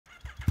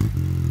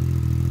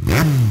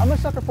I'm a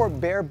sucker for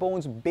bare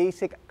bones,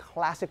 basic,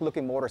 classic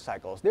looking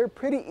motorcycles. They're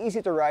pretty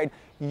easy to ride,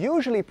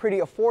 usually pretty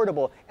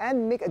affordable,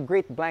 and make a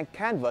great blank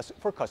canvas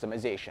for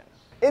customization.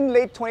 In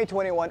late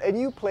 2021, a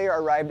new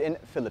player arrived in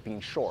Philippine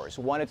shores,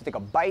 wanted to take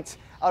a bite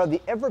out of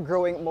the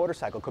ever-growing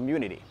motorcycle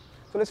community.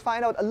 So let's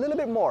find out a little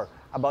bit more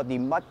about the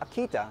Mutt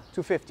Akita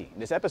 250 in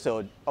this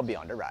episode of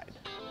Beyond the Ride.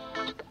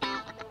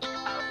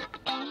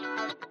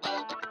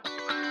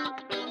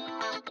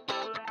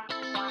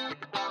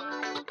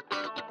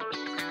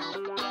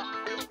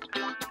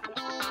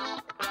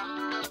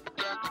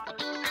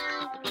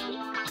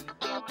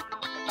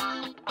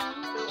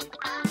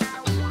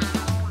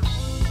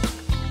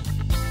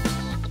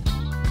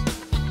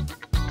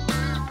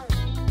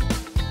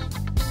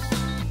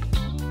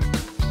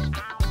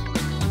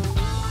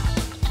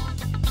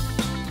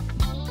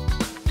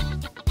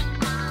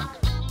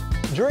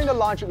 During the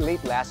launch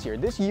late last year,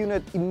 this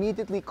unit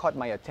immediately caught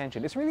my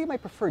attention. It's really my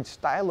preferred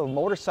style of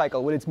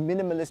motorcycle with its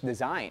minimalist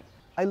design.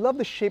 I love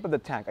the shape of the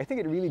tank. I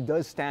think it really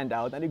does stand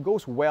out and it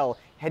goes well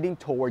heading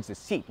towards the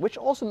seat, which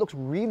also looks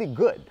really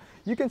good.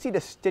 You can see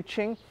the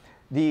stitching,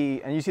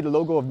 and you see the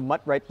logo of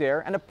Mutt right there,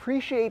 and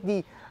appreciate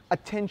the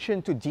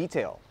attention to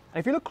detail. And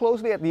if you look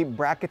closely at the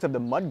brackets of the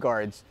mud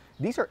guards,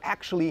 these are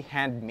actually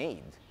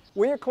handmade.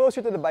 When you're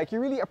closer to the bike, you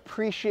really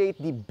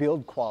appreciate the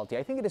build quality.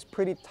 I think it is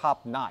pretty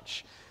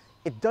top-notch.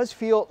 It does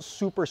feel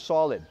super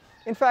solid.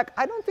 In fact,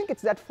 I don't think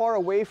it's that far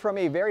away from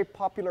a very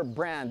popular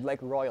brand like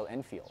Royal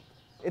Enfield.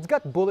 It's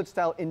got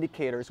bullet-style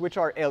indicators, which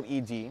are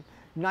LED,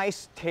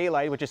 nice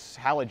taillight, which is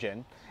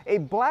halogen, a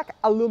black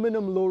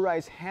aluminum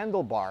low-rise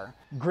handlebar,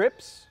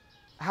 grips,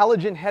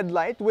 halogen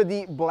headlight with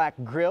the black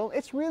grille.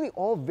 It's really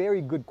all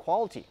very good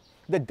quality.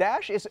 The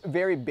dash is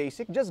very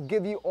basic, just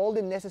give you all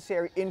the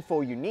necessary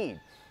info you need,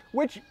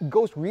 which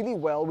goes really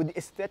well with the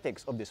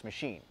aesthetics of this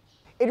machine.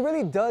 It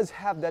really does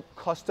have that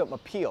custom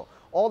appeal.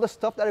 All the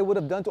stuff that I would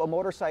have done to a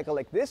motorcycle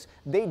like this,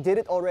 they did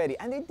it already,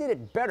 and they did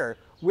it better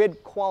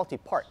with quality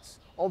parts.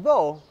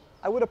 Although,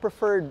 I would have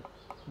preferred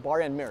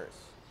bar end mirrors.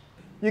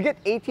 You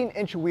get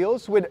 18-inch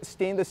wheels with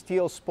stainless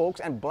steel spokes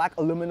and black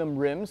aluminum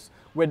rims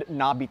with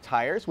knobby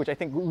tires, which I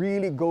think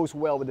really goes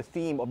well with the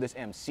theme of this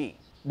MC.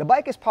 The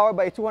bike is powered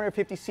by a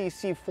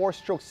 250cc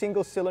 4-stroke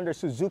single-cylinder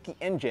Suzuki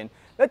engine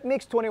that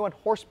makes 21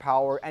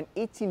 horsepower and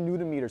 18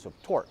 Nm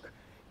of torque.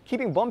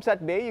 Keeping bumps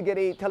at bay, you get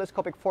a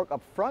telescopic fork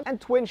up front and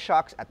twin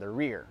shocks at the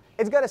rear.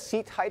 It's got a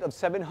seat height of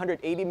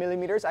 780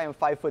 millimeters. I am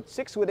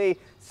 5'6" with a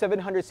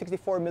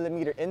 764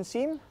 millimeter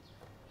inseam.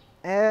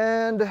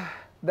 And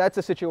that's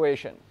the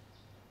situation.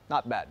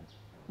 Not bad.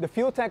 The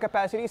fuel tank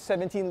capacity is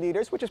 17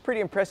 liters, which is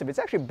pretty impressive. It's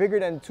actually bigger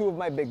than two of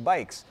my big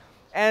bikes.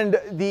 And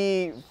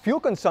the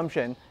fuel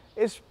consumption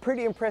is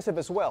pretty impressive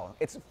as well.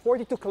 It's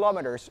 42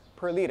 kilometers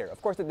per liter.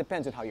 Of course, it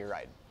depends on how you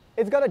ride.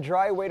 It's got a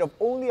dry weight of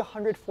only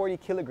 140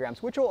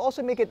 kilograms, which will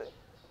also make it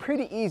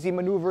pretty easy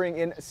maneuvering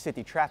in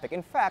city traffic.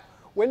 In fact,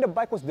 when the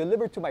bike was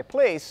delivered to my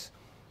place,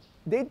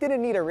 they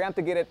didn't need a ramp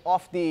to get it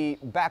off the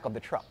back of the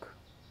truck.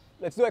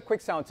 Let's do a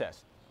quick sound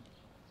test.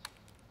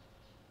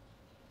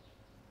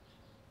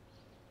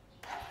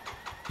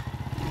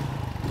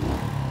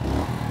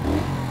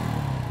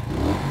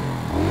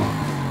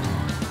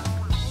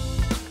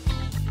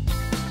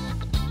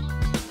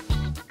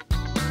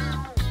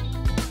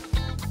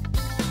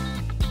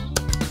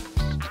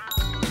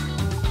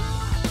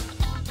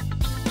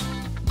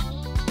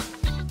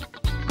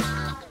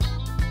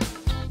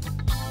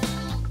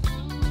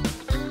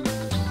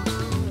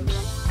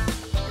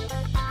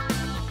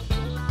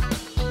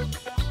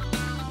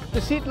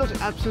 The seat looks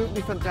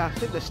absolutely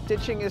fantastic. The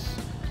stitching is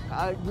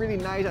really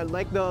nice. I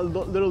like the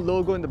little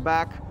logo in the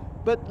back.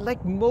 But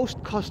like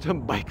most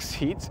custom bike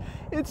seats,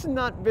 it's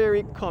not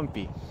very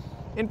comfy.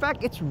 In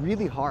fact, it's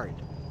really hard.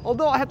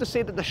 Although I have to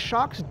say that the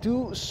shocks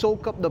do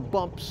soak up the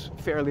bumps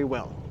fairly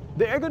well.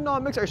 The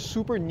ergonomics are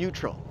super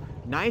neutral.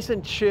 Nice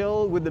and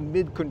chill with the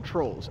mid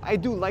controls. I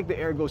do like the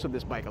ergos of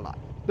this bike a lot.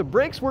 The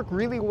brakes work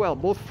really well,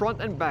 both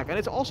front and back. And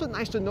it's also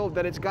nice to know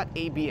that it's got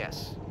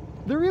ABS.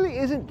 There really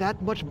isn't that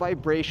much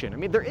vibration. I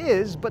mean, there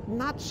is, but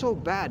not so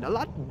bad. A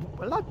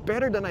lot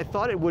better than I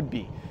thought it would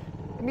be.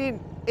 I mean,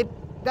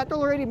 that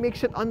already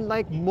makes it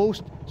unlike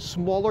most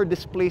smaller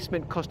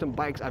displacement custom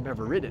bikes I've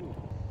ever ridden.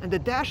 And the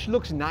dash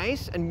looks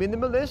nice and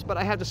minimalist, but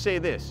I have to say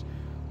this.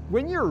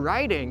 When you're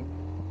riding,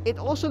 it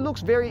also looks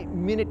very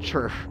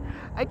miniature.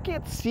 I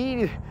can't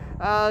see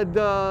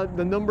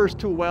the numbers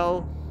too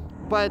well,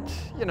 but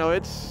you know,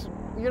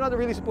 you're not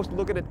really supposed to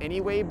look at it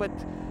anyway, but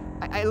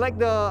I like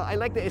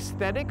the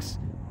aesthetics,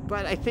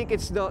 but I think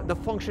it's the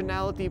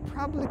functionality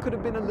probably could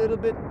have been a little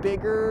bit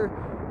bigger.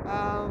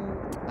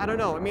 I don't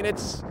know. I mean,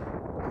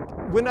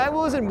 when I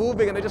wasn't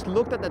moving and I just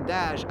looked at the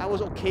dash, I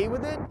was okay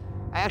with it.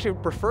 I actually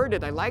preferred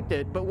it. I liked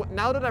it. But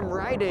now that I'm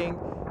riding,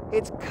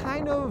 it's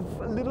kind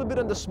of a little bit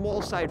on the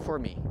small side for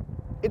me.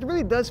 It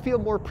really does feel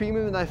more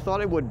premium than I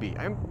thought it would be.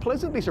 I'm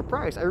pleasantly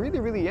surprised. I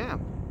really, really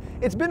am.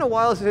 It's been a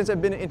while since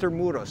I've been in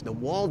Intramuros, the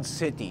walled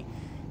city.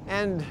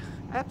 And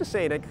I have to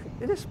say, like,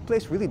 this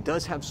place really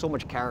does have so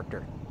much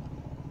character,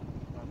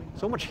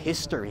 so much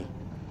history.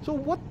 So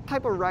what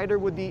type of rider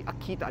would the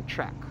Akita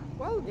attract?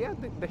 Well, yeah,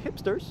 the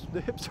hipsters.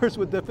 The hipsters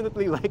would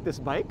definitely like this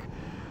bike.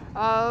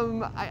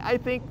 I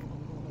think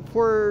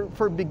for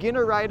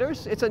beginner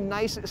riders, it's a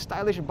nice,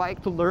 stylish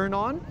bike to learn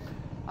on.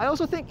 I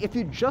also think if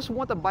you just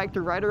want a bike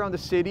to ride around the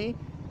city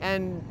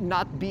and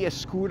not be a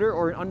scooter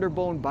or an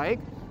underbone bike,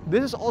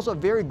 this is also a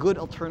very good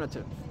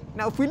alternative.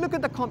 Now, if we look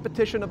at the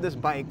competition of this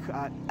bike,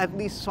 at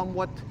least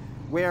somewhat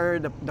where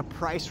the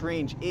price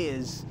range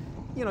is,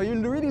 you know, you're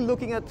really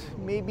looking at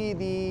maybe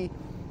the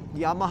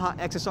Yamaha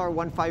XSR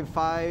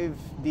 155,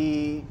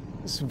 the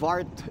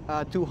Svart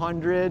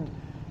 200,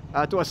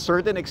 to a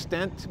certain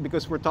extent,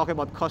 because we're talking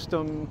about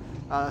custom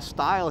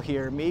style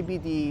here, maybe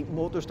the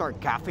Motostar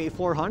Cafe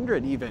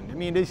 400 even. I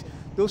mean,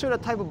 those are the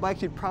type of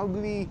bikes you'd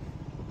probably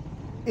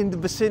in the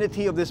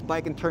vicinity of this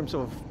bike in terms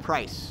of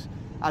price.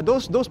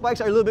 Those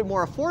bikes are a little bit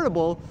more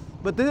affordable,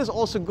 but this is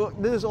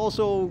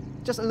also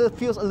just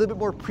feels a little bit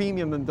more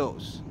premium than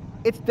those.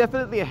 It's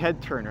definitely a head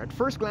turner. At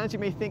first glance, you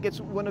may think it's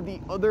one of the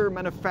other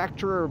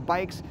manufacturer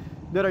bikes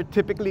that are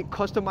typically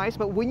customized,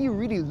 but when you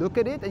really look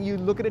at it and you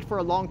look at it for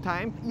a long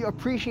time, you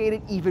appreciate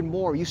it even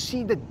more. You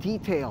see the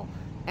detail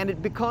and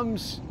it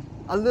becomes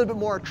a little bit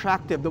more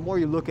attractive the more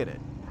you look at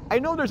it. I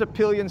know there's a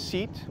pillion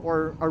seat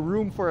or a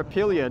room for a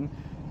pillion,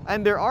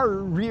 and there are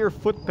rear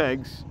foot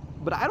pegs,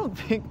 but I don't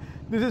think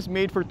this is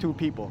made for two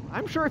people.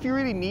 I'm sure if you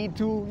really need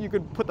to, you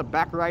could put the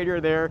back rider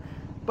there,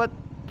 but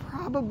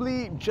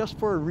probably just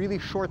for really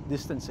short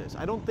distances.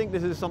 I don't think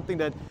this is something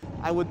that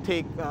I would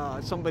take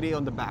somebody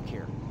on the back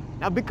here.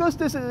 Now, because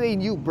this is a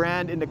new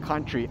brand in the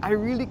country, I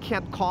really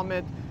can't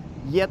comment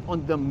yet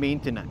on the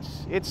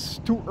maintenance. It's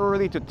too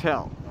early to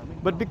tell.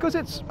 But because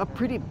it's a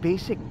pretty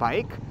basic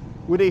bike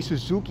with a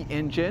Suzuki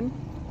engine,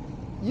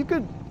 you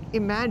could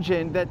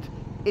imagine that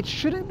it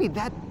shouldn't be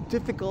that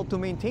difficult to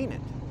maintain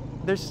it.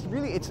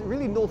 It's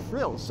really no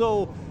frill.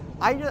 So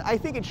I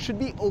think it should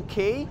be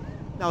okay.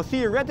 Now,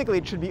 theoretically,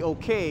 it should be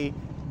okay,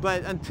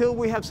 but until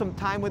we have some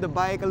time with the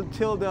bike,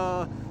 until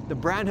the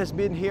brand has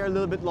been here a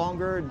little bit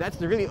longer, that's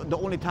really the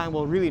only time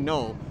we'll really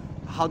know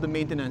how the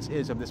maintenance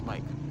is of this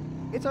bike.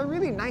 It's a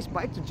really nice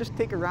bike to just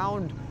take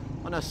around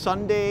on a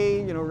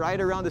Sunday, you know, ride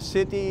around the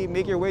city,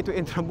 make your way to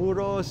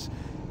Intramuros,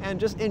 and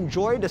just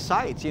enjoy the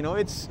sights. You know,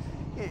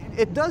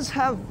 it does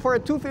have, for a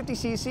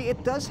 250cc,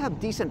 it does have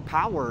decent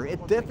power.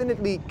 It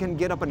definitely can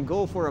get up and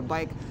go for a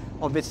bike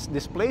of its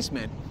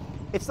displacement.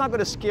 It's not going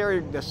to scare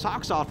the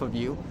socks off of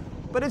you,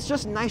 but it's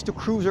just nice to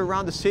cruise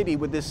around the city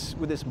with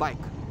this bike.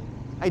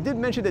 I did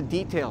mention the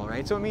detail,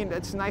 right? So I mean,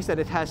 it's nice that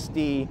it has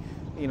the,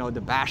 you know,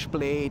 the bash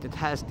plate. It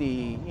has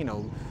the, you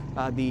know,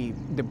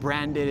 the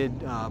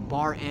branded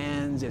bar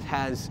ends. It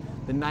has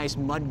the nice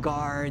mud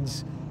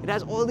guards. It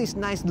has all these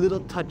nice little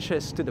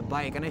touches to the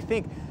bike, and I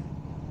think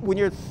when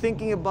you're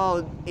thinking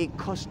about a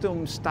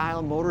custom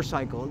style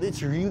motorcycle,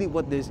 it's really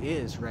what this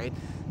is, right?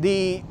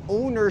 The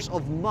owners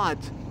of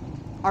Mutt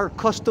are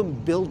custom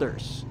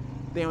builders.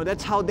 You know,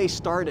 that's how they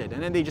started,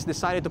 and then they just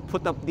decided to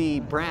put up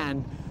the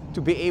brand to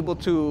be able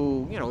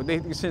to, you know,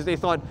 since they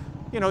thought,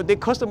 you know, they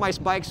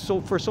customized bikes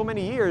for so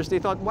many years, they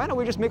thought, why don't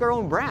we just make our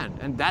own brand?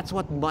 And that's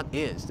what Mutt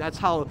is. That's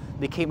how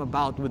they came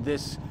about with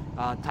this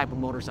type of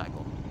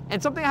motorcycle.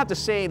 And something I have to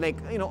say, like,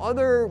 you know,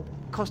 other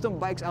custom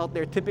bikes out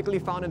there typically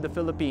found in the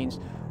Philippines,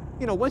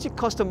 you know, once you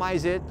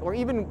customize it, or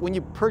even when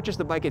you purchase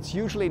the bike, it's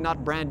usually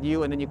not brand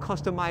new, and then you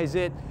customize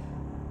it,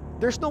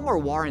 there's no more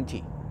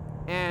warranty.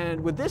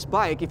 And with this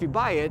bike, if you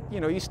buy it,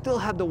 you know, you still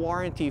have the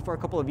warranty for a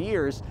couple of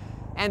years,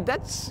 and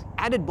that's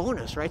added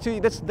bonus, right? So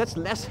that's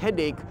less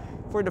headache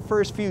for the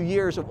first few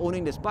years of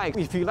owning this bike.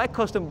 If you like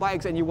custom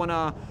bikes and you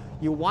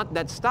want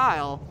that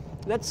style,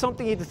 that's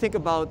something you need to think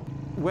about,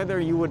 whether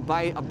you would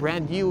buy a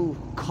brand new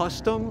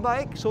custom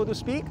bike, so to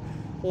speak,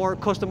 or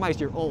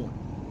customize your own.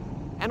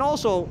 And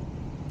also,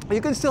 you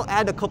can still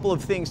add a couple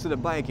of things to the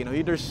bike. You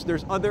know,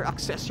 there's other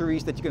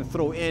accessories that you can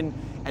throw in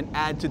and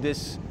add to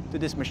this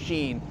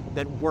machine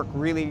that work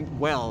really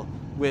well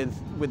with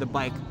the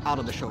bike out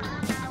of the showroom.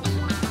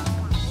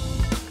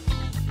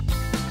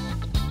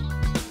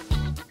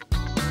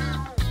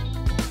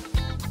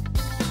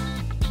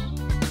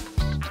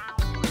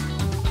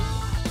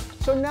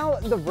 So now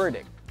the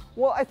verdict.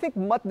 Well, I think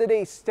Mutt did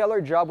a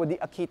stellar job with the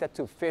Akita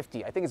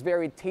 250. I think it's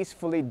very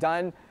tastefully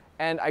done,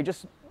 and I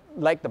just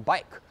like the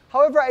bike.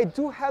 However, I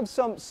do have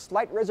some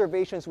slight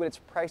reservations with its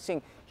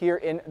pricing here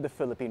in the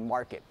Philippine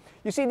market.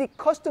 You see, the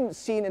custom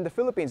scene in the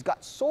Philippines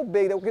got so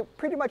big that we can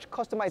pretty much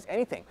customize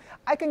anything.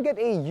 I can get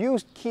a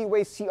used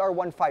Keyway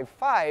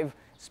CR155,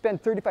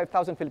 spend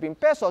 35,000 Philippine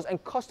pesos,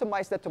 and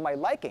customize that to my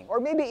liking. Or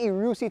maybe a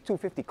Rusi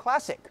 250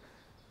 Classic.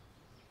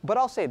 But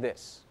I'll say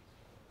this.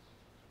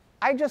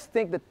 I just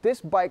think that this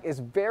bike is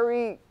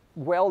very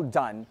well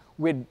done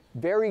with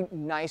very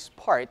nice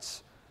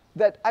parts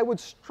that I would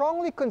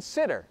strongly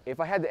consider, if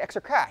I had the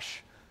extra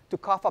cash, to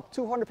cough up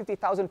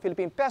 250,000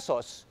 Philippine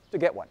pesos to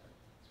get one.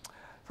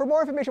 For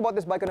more information about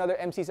this bike and other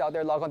MCs out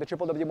there, log on to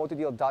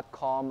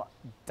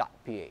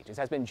www.motodeal.com.ph. This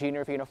has been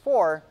Jinno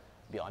for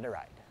Beyond the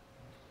Ride.